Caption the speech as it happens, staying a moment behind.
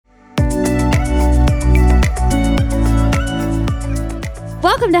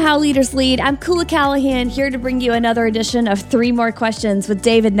Welcome to How Leaders Lead. I'm Kula Callahan, here to bring you another edition of Three More Questions with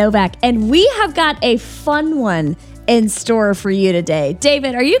David Novak. And we have got a fun one in store for you today.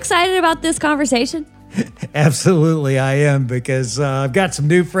 David, are you excited about this conversation? Absolutely, I am, because I've got some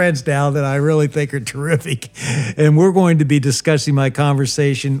new friends now that I really think are terrific. And we're going to be discussing my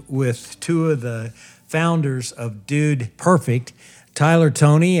conversation with two of the founders of Dude Perfect, Tyler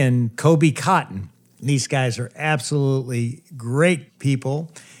Toney and Kobe Cotton. These guys are absolutely great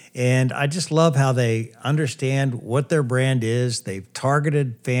people, and I just love how they understand what their brand is. They've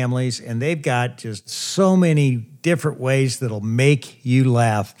targeted families, and they've got just so many different ways that'll make you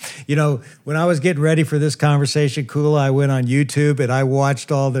laugh. You know, when I was getting ready for this conversation, Kula, I went on YouTube and I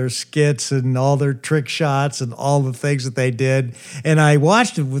watched all their skits and all their trick shots and all the things that they did. And I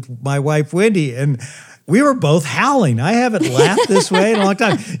watched it with my wife, Wendy, and we were both howling. I haven't laughed this way in a long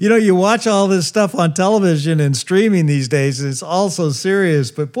time. You know, you watch all this stuff on television and streaming these days, and it's all so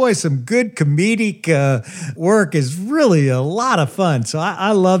serious. But boy, some good comedic work is really a lot of fun. So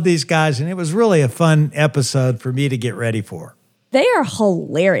I love these guys, and it was really a fun episode for me to get ready for. They are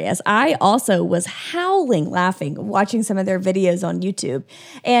hilarious. I also was howling laughing watching some of their videos on YouTube.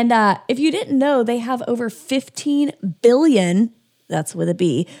 And if you didn't know, they have over 15 billion that's with a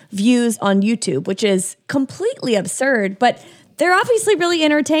B, views on YouTube, which is completely absurd, but they're obviously really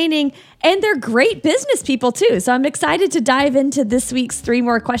entertaining and they're great business people too. So I'm excited to dive into this week's Three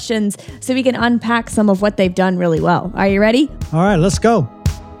More Questions so we can unpack some of what they've done really well. Are you ready? All right, let's go.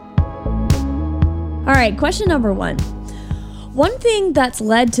 All right, question number one. One thing that's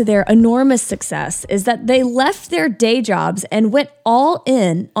led to their enormous success is that they left their day jobs and went all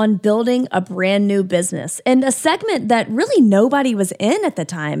in on building a brand new business and a segment that really nobody was in at the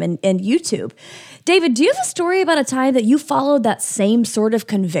time in YouTube. David, do you have a story about a time that you followed that same sort of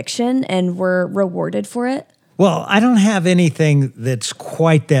conviction and were rewarded for it? Well, I don't have anything that's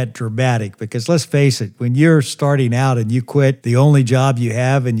quite that dramatic, because let's face it, when you're starting out and you quit the only job you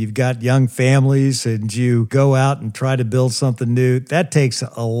have and you've got young families and you go out and try to build something new, that takes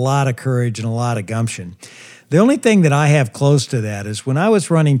a lot of courage and a lot of gumption. The only thing that I have close to that is when I was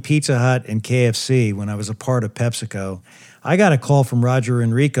running Pizza Hut and KFC, when I was a part of PepsiCo, I got a call from Roger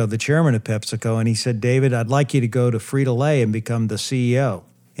Enrico, the chairman of PepsiCo, and he said, "David, I'd like you to go to Frito-Lay and become the CEO."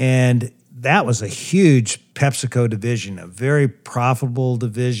 And that was a huge PepsiCo division, a very profitable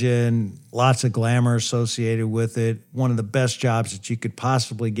division, lots of glamour associated with it, one of the best jobs that you could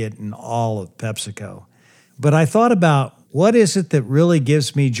possibly get in all of PepsiCo. But I thought about, what is it that really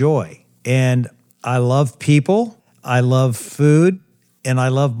gives me joy? And I love people, I love food, and I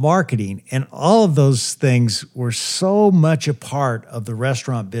love marketing. And all of those things were so much a part of the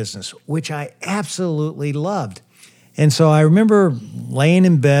restaurant business, which I absolutely loved. And so I remember laying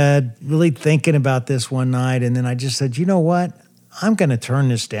in bed, really thinking about this one night, and then I just said, you know what? I'm going to turn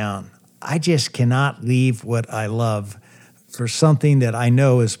this down. I just cannot leave what I love for something that I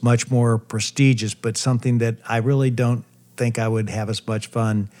know is much more prestigious, but something that I really don't think I would have as much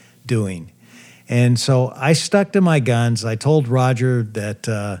fun doing. And so I stuck to my guns. I told Roger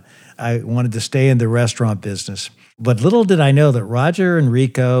that I wanted to stay in the restaurant business. But little did I know that Roger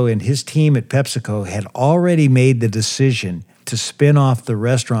Enrico and his team at PepsiCo had already made the decision to spin off the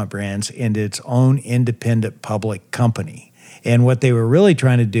restaurant brands into its own independent public company. And what they were really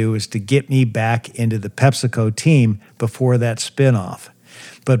trying to do is to get me back into the PepsiCo team before that spinoff.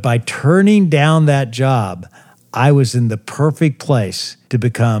 But by turning down that job, I was in the perfect place to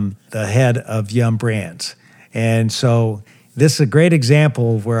become the head of Yum Brands. And so this is a great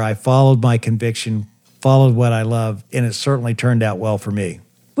example of where I followed my conviction, followed what I love, and it certainly turned out well for me.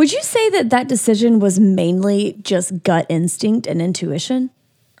 Would you say that that decision was mainly just gut instinct and intuition?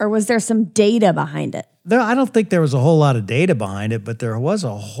 Or was there some data behind it? I don't think there was a whole lot of data behind it, but there was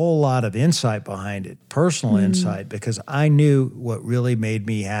a whole lot of insight behind it, personal insight, because I knew what really made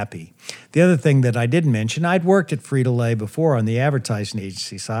me happy. The other thing that I didn't mention, I'd worked at Frito-Lay before on the advertising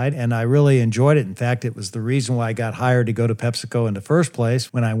agency side, and I really enjoyed it. In fact, it was the reason why I got hired to go to PepsiCo in the first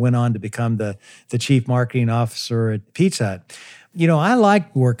place when I went on to become the chief marketing officer at Pizza Hut. You know, I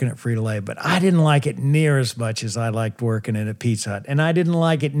liked working at Frito-Lay, but I didn't like it near as much as I liked working at Pizza Hut. And I didn't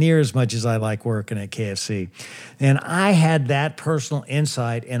like it near as much as I liked working at KFC. And I had that personal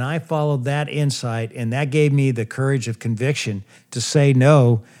insight, and I followed that insight, and that gave me the courage of conviction to say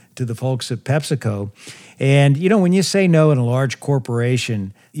no to the folks at PepsiCo. And, you know, when you say no in a large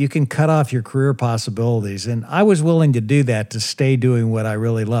corporation, you can cut off your career possibilities. And I was willing to do that to stay doing what I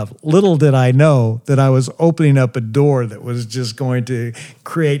really love. Little did I know that I was opening up a door that was just going to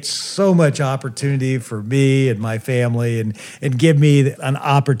create so much opportunity for me and my family and give me an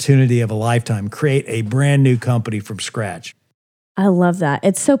opportunity of a lifetime, create a brand new company from scratch. I love that.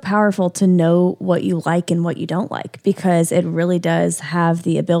 It's so powerful to know what you like and what you don't like, because it really does have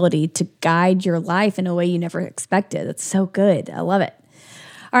the ability to guide your life in a way you never expected. It's so good. I love it.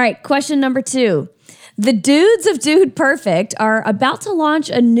 All right, question number 2. The dudes of Dude Perfect are about to launch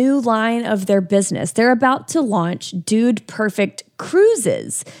a new line of their business. They're about to launch Dude Perfect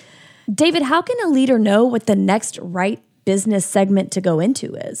Cruises. David, how can a leader know what the next right business segment to go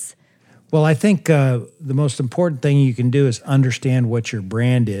into is? Well, I think the most important thing you can do is understand what your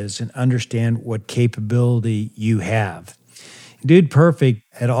brand is and understand what capability you have. Dude Perfect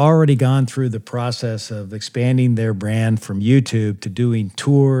had already gone through the process of expanding their brand from YouTube to doing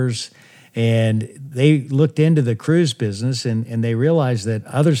tours, and they looked into the cruise business and they realized that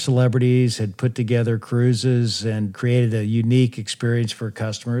other celebrities had put together cruises and created a unique experience for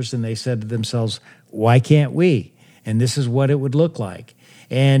customers, and they said to themselves, why can't we? And this is what it would look like.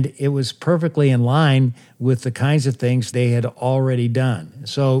 And it was perfectly in line with the kinds of things they had already done.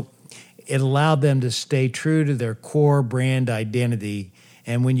 So it allowed them to stay true to their core brand identity.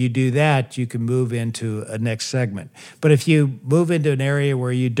 And when you do that, you can move into a next segment. But if you move into an area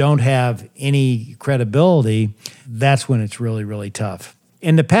where you don't have any credibility, that's when it's really, really tough.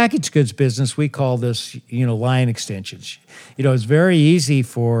 In the packaged goods business, we call this, line extensions. It's very easy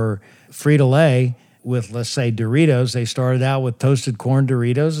for Frito-Lay with, let's say, Doritos. They started out with toasted corn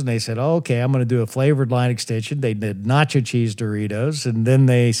Doritos, and they said, oh, okay, I'm going to do a flavored line extension. They did nacho cheese Doritos, and then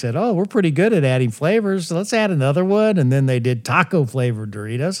they said, oh, we're pretty good at adding flavors, so let's add another one. And then they did taco flavored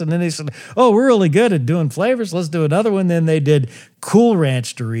Doritos, and then they said, oh, we're really good at doing flavors, let's do another one. Then they did Cool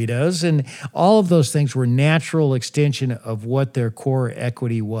Ranch Doritos, and all of those things were natural extension of what their core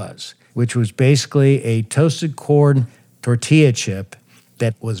equity was, which was basically a toasted corn tortilla chip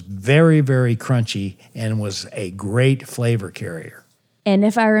that was very, very crunchy and was a great flavor carrier. And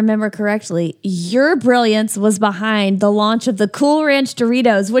if I remember correctly, your brilliance was behind the launch of the Cool Ranch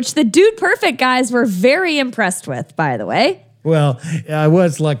Doritos, which the Dude Perfect guys were very impressed with, by the way. Well, I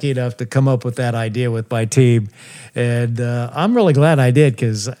was lucky enough to come up with that idea with my team, and I'm really glad I did,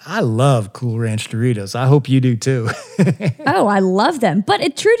 because I love Cool Ranch Doritos. I hope you do too. Oh, I love them. But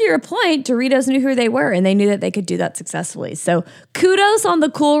true to your point, Doritos knew who they were, and they knew that they could do that successfully. So kudos on the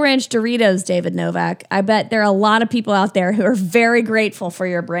Cool Ranch Doritos, David Novak. I bet there are a lot of people out there who are very grateful for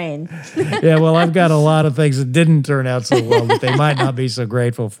your brain. Yeah, well, I've got a lot of things that didn't turn out so well that they might not be so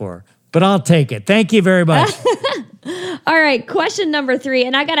grateful for. But I'll take it. Thank you very much. All right, question number 3,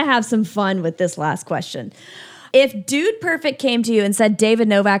 and I got to have some fun with this last question. If Dude Perfect came to you and said, David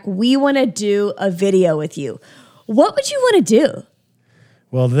Novak, we want to do a video with you, what would you want to do?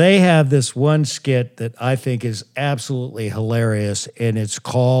 Well, they have this one skit that I think is absolutely hilarious, and it's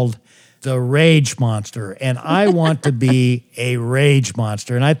called The Rage Monster. And I want to be a rage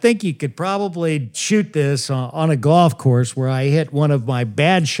monster. And I think you could probably shoot this on a golf course where I hit one of my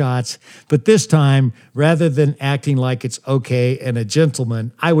bad shots, but this time, rather than acting like it's okay and a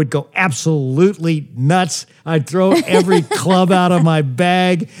gentleman, I would go absolutely nuts. I'd throw every club out of my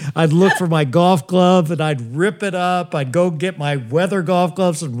bag. I'd look for my golf glove and I'd rip it up. I'd go get my weather golf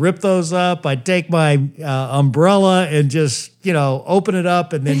gloves and rip those up. I'd take my umbrella and just, open it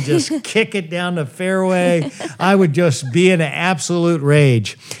up and then just kick it down the fairway. I would just be in an absolute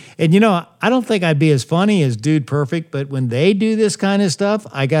rage. And, I don't think I'd be as funny as Dude Perfect, but when they do this kind of stuff,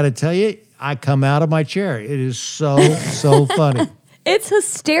 I got to tell you, I come out of my chair. It is so funny. It's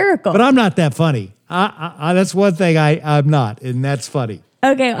hysterical. But I'm not that funny. That's one thing I'm not, and that's funny.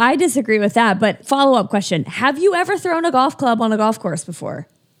 Okay, I disagree with that, but follow-up question. Have you ever thrown a golf club on a golf course before?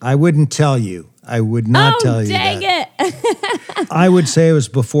 I wouldn't tell you. I would not tell you that. Oh, dang it. I would say it was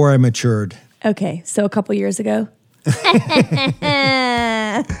before I matured. Okay, so a couple years ago? You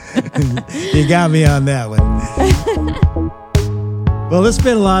got me on that one. Well, it's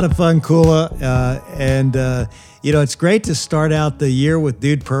been a lot of fun, Kula. It's great to start out the year with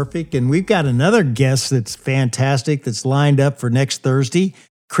Dude Perfect. And we've got another guest that's fantastic that's lined up for next Thursday.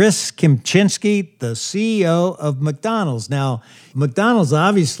 Chris Kempczinski, the CEO of McDonald's. Now, McDonald's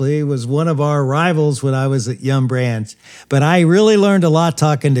obviously was one of our rivals when I was at Yum Brands, but I really learned a lot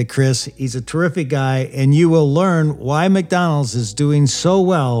talking to Chris. He's a terrific guy, and you will learn why McDonald's is doing so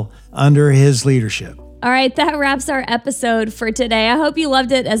well under his leadership. All right, that wraps our episode for today. I hope you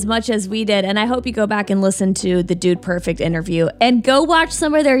loved it as much as we did, and I hope you go back and listen to the Dude Perfect interview and go watch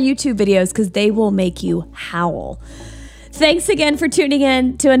some of their YouTube videos because they will make you howl. Thanks again for tuning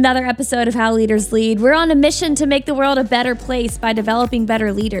in to another episode of How Leaders Lead. We're on a mission to make the world a better place by developing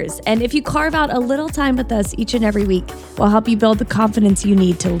better leaders. And if you carve out a little time with us each and every week, we'll help you build the confidence you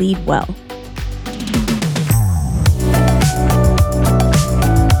need to lead well.